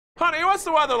Honey, what's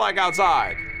the weather like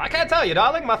outside? I can't tell you,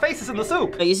 darling. My face is in the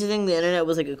soup. I used to think the internet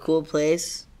was like a cool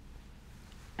place,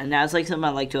 and now it's like something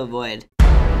I like to avoid.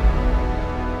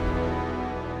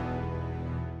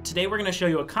 Today we're gonna show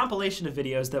you a compilation of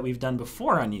videos that we've done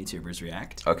before on YouTubers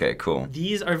React. Okay, cool.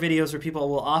 These are videos where people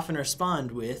will often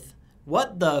respond with,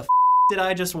 "What the f did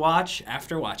I just watch?"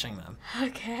 after watching them.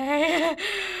 Okay.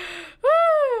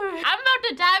 I'm about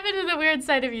to dive into the weird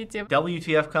side of YouTube.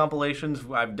 WTF compilations,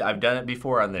 I've done it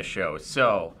before on this show,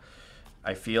 so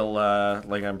I feel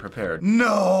like I'm prepared.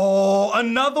 No,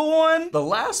 another one? The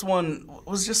last one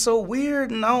was just so weird,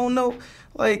 and I don't know,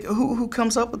 like, who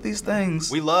comes up with these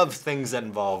things? We love things that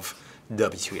involve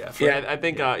WTF. Right? Yeah, I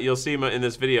think you'll see in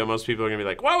this video, most people are gonna be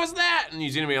like, what was that? And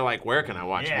Eugene's gonna be like, where can I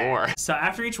watch more? So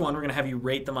after each one, we're gonna have you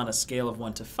rate them on a scale of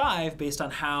 1 to 5 based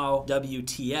on how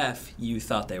WTF you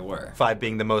thought they were. 5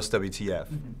 being the most WTF.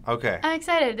 Okay. I'm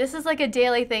excited. This is like a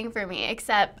daily thing for me,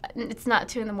 except it's not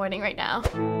 2 in the morning right now.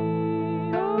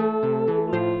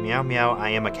 Meow, meow, I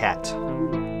am a cat.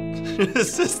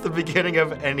 This is the beginning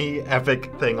of any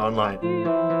epic thing online.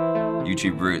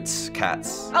 YouTube roots,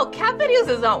 cats. Oh, cat videos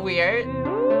is not weird.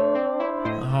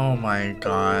 Oh my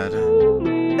god.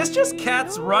 It's just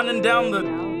cats running down the...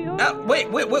 wait,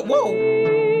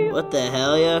 whoa! What the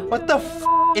hell, yeah? What the f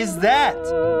is that?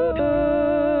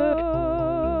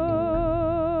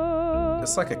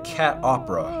 It's like a cat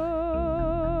opera.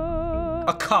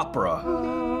 A copra.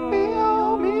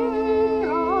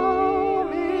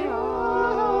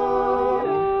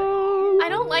 I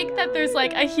don't like that there's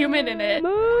like a human in it.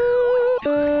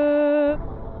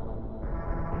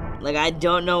 Like, I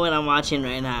don't know what I'm watching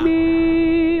right now.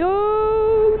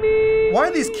 Why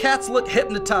do these cats look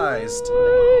hypnotized?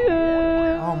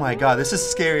 Oh my god, this is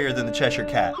scarier than the Cheshire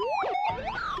Cat.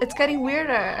 It's getting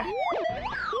weirder.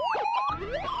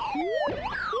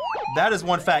 That is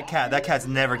one fat cat. That cat's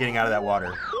never getting out of that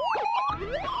water.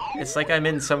 It's like I'm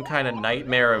in some kind of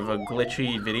nightmare of a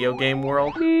glitchy video game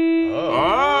world.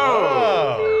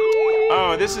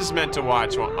 Oh, this is meant to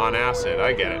watch on acid,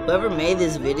 I get it. Whoever made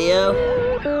this video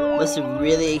must have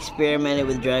really experimented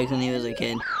with drugs when he was a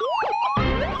kid.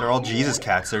 They're all Jesus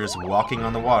cats. They're just walking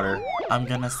on the water. I'm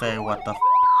gonna say what the f.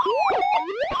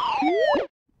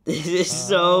 This is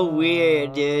so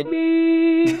weird, dude.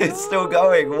 It's still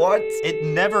going, what? It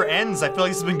never ends. I feel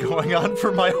like this has been going on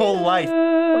for my whole life.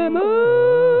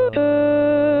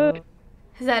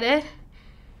 Is that it?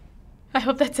 I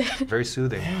hope that's it. Very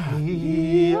soothing.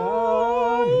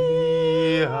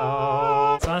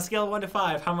 So on a scale of 1 to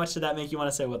 5, how much did that make you want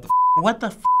to say what the f? What the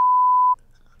f?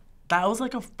 That was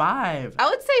like a 5. I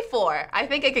would say 4. I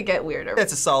think it could get weirder.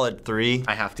 It's a solid 3.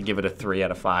 I have to give it a 3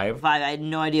 out of 5. 5, I had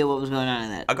no idea what was going on in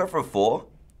that. I go for a 4.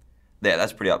 Yeah,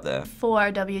 that's pretty up there.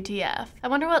 4 WTF. I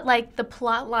wonder what like the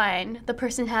plot line the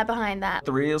person had behind that.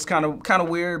 3 is kind of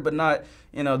weird, but not,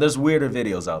 you know, there's weirder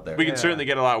videos out there. We can certainly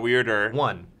get a lot weirder.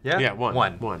 1. Yeah? Yeah, 1.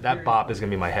 1. That bop is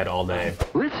gonna be my head all day.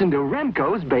 Listen to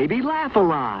Remco's Baby Laugh a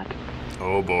Lot.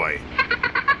 Oh boy.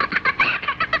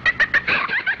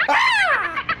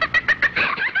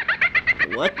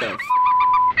 What the f?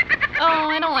 Oh,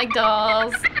 I don't like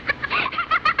dolls.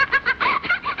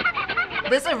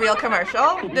 This is a real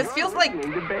commercial? This feels like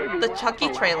the Chucky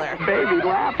trailer. Baby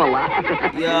Laugh a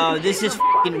Lot. Yo, this is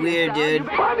f***ing weird, dude.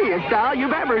 Funniest doll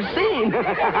you've ever seen.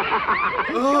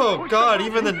 Oh god,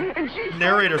 even the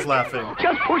narrator's laughing.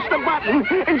 Just push the button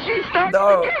and she starts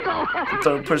to giggle.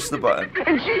 Don't push the button.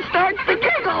 And she starts to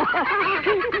giggle.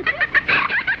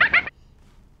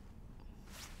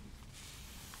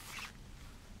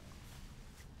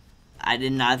 I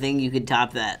did not think you could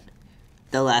top that.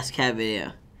 The last cat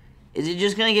video. Is it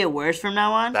just gonna get worse from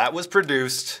now on? That was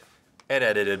produced and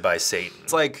edited by Satan.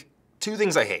 It's like 2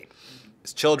 things I hate.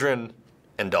 It's children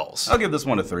and dolls. I'll give this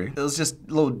one a 3. It was just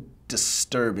a little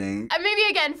disturbing. Maybe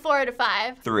again 4 to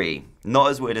 5. 3.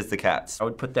 Not as weird as the cats. I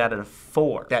would put that at a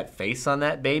 4. That face on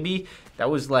that baby, that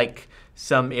was like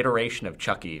some iteration of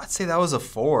Chucky. I'd say that was a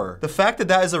 4. The fact that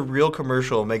that is a real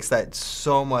commercial makes that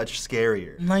so much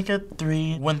scarier. Like a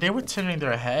 3. When they were turning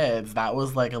their heads, that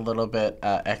was like a little bit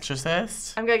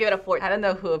Exorcist. I'm gonna give it a 4. I don't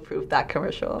know who approved that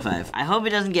commercial. 5. I hope it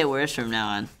doesn't get worse from now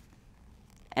on.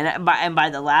 And by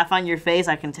the laugh on your face,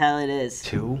 I can tell it is.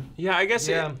 2? Yeah, I guess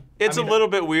it's a little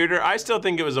bit weirder. I still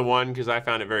think it was a 1 because I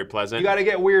found it very pleasant. You gotta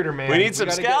get weirder, man. We need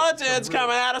some skeletons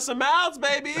coming out of some mouths,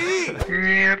 baby!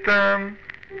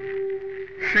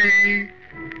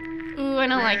 Ooh, I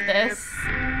don't like this.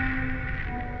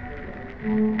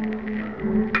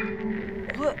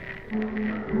 What?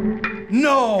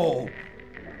 No!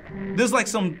 There's like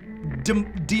some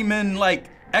demon, like,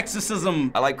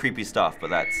 exorcism. I like creepy stuff, but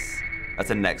that's That's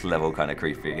a next level kind of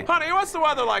creepy. Honey, what's the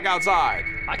weather like outside?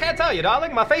 I can't tell you,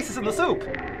 darling. My face is in the soup.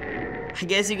 I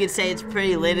guess you could say it's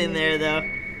pretty lit in there, though.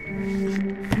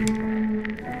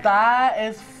 That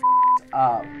is f***ed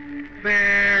up.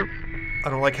 I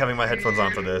don't like having my headphones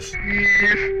on for this.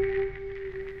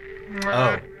 Oh,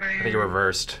 I think it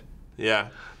reversed. Yeah.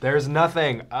 There's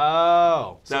nothing.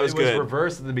 Oh. So That was it good. was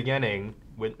reversed at the beginning.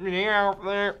 With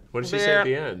What did she say at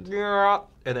the end?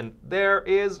 And then there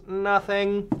is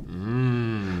nothing.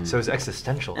 So it's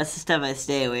existential. That's the stuff I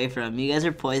stay away from. You guys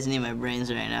are poisoning my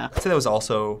brains right now. I'd say that was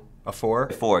also a 4.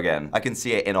 4 again. I can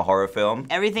see it in a horror film.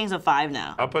 Everything's a 5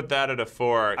 now. I'll put that at a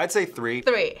 4. I'd say 3.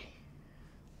 3.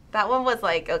 That one was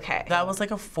like, okay. That was like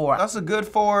a 4. That's a good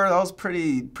 4. That was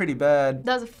pretty bad.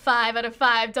 That was a 5 out of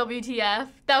 5, WTF.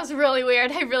 That was really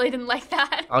weird. I really didn't like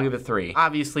that. I'll give it 3.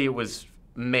 Obviously, it was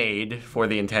made for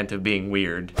the intent of being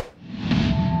weird.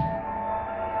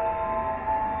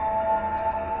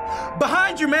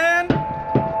 Behind you, man!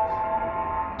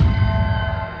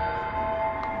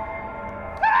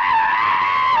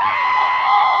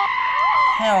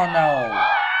 Hell no.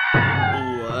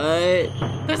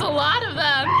 What? There's a lot of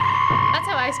them. That's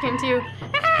how I scream too.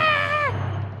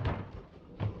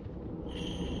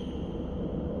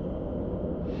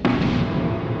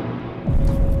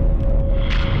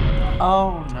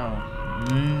 Oh no.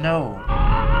 No.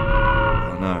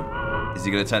 Oh no. Is he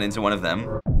gonna turn into one of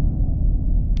them?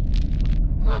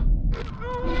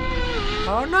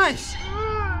 Oh, nice.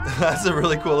 That's a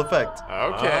really cool effect.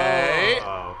 Okay.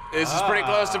 Oh. This is pretty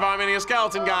close to vomiting a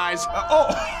skeleton, guys.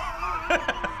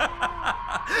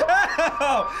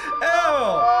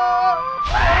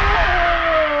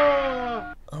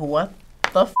 What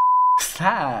the f is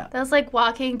that? That was like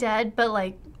Walking Dead, but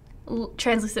like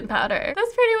translucent powder.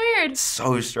 That's pretty weird.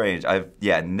 So strange. I've,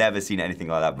 never seen anything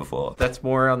like that before. That's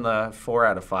more on the 4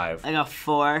 out of 5. I got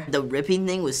 4. The ripping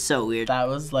thing was so weird. That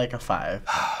was like a 5.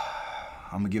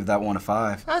 I'm gonna give that one a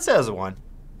 5. I'd say it was a 1.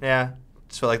 Yeah.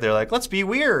 Just feel like they're like, let's be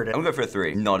weird. I'm gonna go for a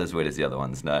 3. Not as weird as the other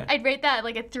ones, no. I'd rate that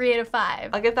like a 3 out of 5.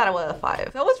 I'll give that a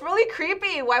 5. That was really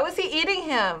creepy. Why was he eating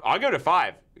him? I'll go to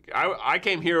 5. I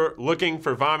came here looking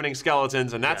for vomiting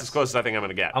skeletons, and that's as close as I think I'm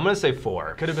gonna get. I'm gonna say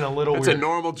 4. Could have been a little It's weird. a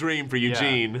normal dream for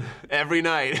Eugene every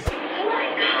night.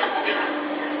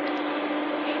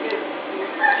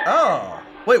 Oh.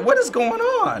 Wait, what is going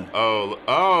on? Oh,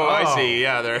 I see.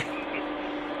 Yeah,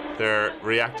 they're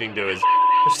reacting to his.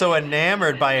 They're so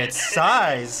enamored by its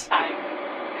size.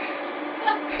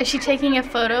 Is she taking a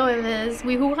photo of his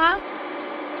wee-hoo-ha?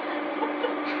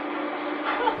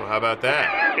 Well, how about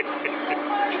that?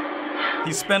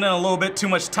 He's spending a little bit too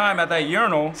much time at that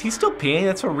urinal. Is he still peeing?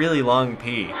 That's a really long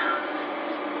pee.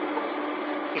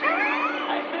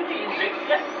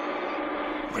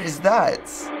 What is that?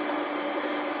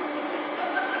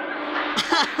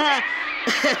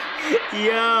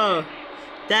 Yo,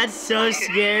 that's so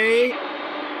scary.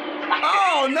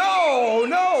 Oh no!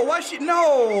 Why she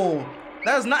no?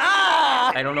 That's not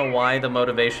I don't know why the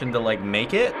motivation to like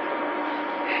make it.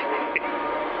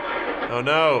 Oh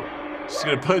no, she's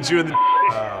gonna punch you in the.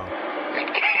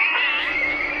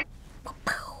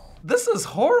 This is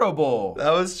horrible.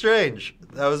 That was strange.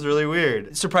 That was really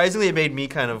weird. Surprisingly, it made me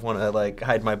kind of want to like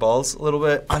hide my balls a little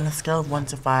bit. On a scale of 1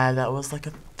 to 5, that was like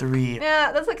a 3.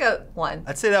 Yeah, that's like a 1.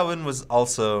 I'd say that one was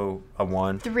also a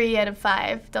 1. 3 out of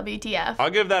 5, WTF. I'll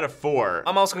give that a 4.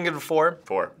 I'm also gonna give it a 4.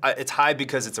 4. It's high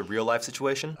because it's a real life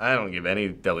situation. I don't give any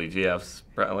WGFs.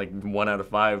 Like 1 out of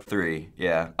 5. 3.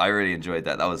 Yeah, I really enjoyed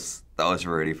that. That was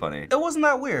really funny. It wasn't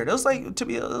that weird. It was like it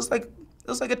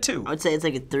was like a 2. I would say it's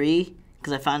like a 3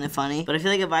 because I found it funny. But I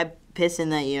feel like if I piss in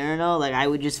that urinal, like I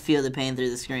would just feel the pain through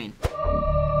the screen.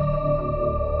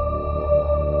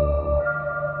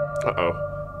 Uh-oh.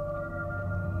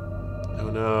 Oh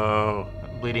no.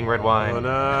 Bleeding red wine. Oh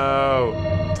no.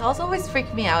 Dolls always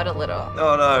freak me out a little.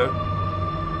 Oh no.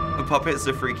 The puppets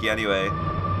are freaky anyway.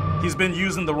 He's been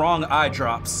using the wrong eye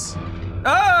drops.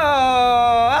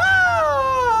 Oh!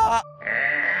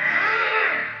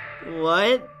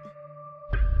 What?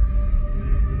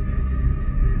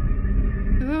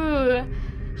 Ooh,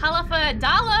 halafa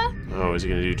dollar. Oh, is he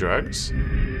gonna do drugs?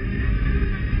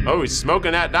 Oh, he's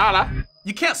smoking that dollar.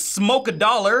 You can't smoke a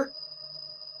dollar.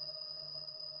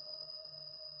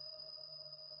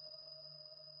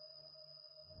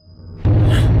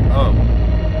 Oh.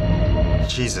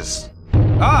 Jesus.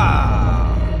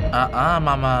 Mama.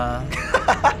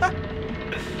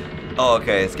 Oh,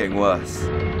 okay, it's getting worse.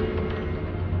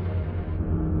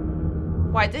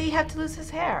 Why did he have to lose his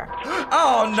hair?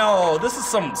 Oh no, this is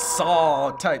some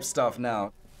Saw type stuff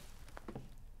now.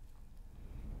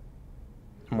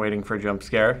 I'm waiting for a jump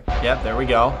scare. Yep, there we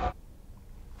go.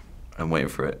 I'm waiting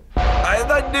for it. I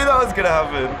knew that was gonna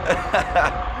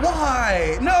happen.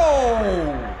 Why?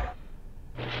 No!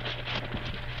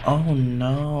 Oh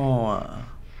no.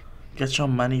 Get your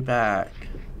money back.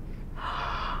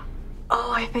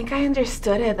 Oh, I think I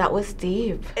understood it. That was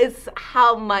deep. It's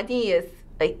how money is,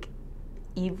 like,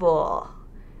 evil.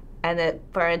 And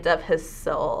it burned up his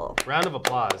soul. Round of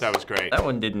applause. That was great. That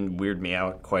one didn't weird me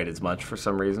out quite as much for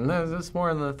some reason. That's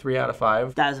more in the 3 out of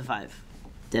 5. That was a 5.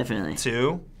 Definitely.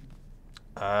 2.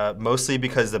 Mostly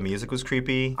because the music was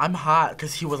creepy. I'm hot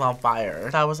because he was on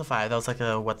fire. That was a 5. That was like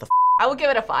a what the f. I would give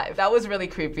it a 5. That was really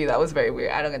creepy. That was very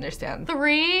weird. I don't understand.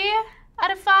 3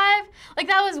 out of 5. Like,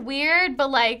 that was weird,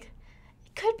 but like,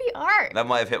 it could be art. That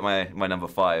might have hit my number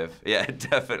 5. Yeah,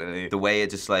 definitely. The way it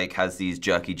just like has these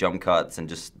jerky jump cuts and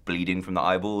just bleeding from the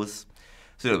eyeballs.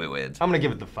 It's a little bit weird. I'm gonna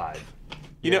give it the 5.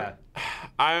 You know,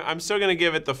 I'm still gonna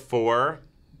give it the 4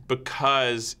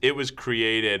 because it was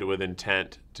created with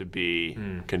intent to be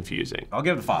confusing. I'll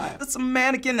give it a 5. That's a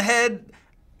mannequin head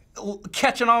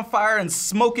catching on fire and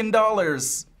smoking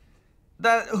dollars.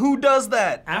 Who does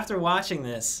that? After watching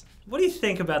this, what do you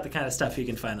think about the kind of stuff you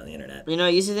can find on the internet? You know, I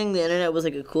used to think the internet was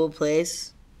like a cool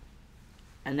place,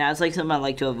 and now it's like something I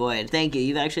like to avoid. Thank you.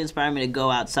 You've actually inspired me to go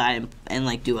outside and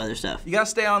like do other stuff. You gotta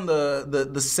stay on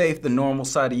the safe, the normal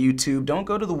side of YouTube. Don't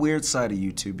go to the weird side of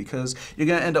YouTube because you're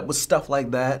gonna end up with stuff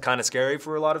like that. Kind of scary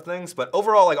for a lot of things, but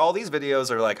overall, like all these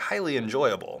videos are like highly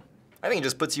enjoyable. I think it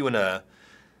just puts you in a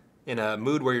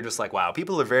mood where you're just like, wow,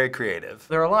 people are very creative.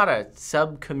 There are a lot of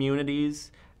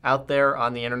sub-communities out there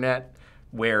on the internet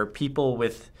where people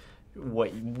with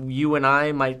what you and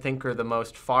I might think are the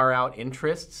most far-out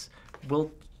interests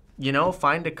will, you know,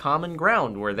 find a common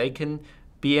ground where they can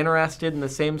be interested in the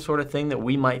same sort of thing that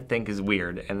we might think is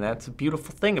weird, and that's a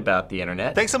beautiful thing about the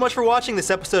internet. Thanks so much for watching this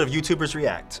episode of YouTubers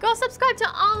React. Go subscribe to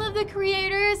all of the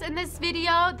creators in this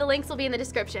video. The links will be in the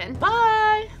description.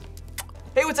 Bye!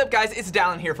 Hey, what's up guys? It's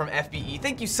Dallin here from FBE.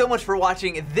 Thank you so much for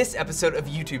watching this episode of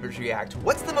YouTubers React.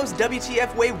 What's the most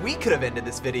WTF way we could have ended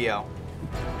this video?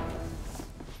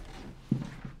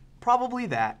 Probably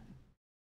that.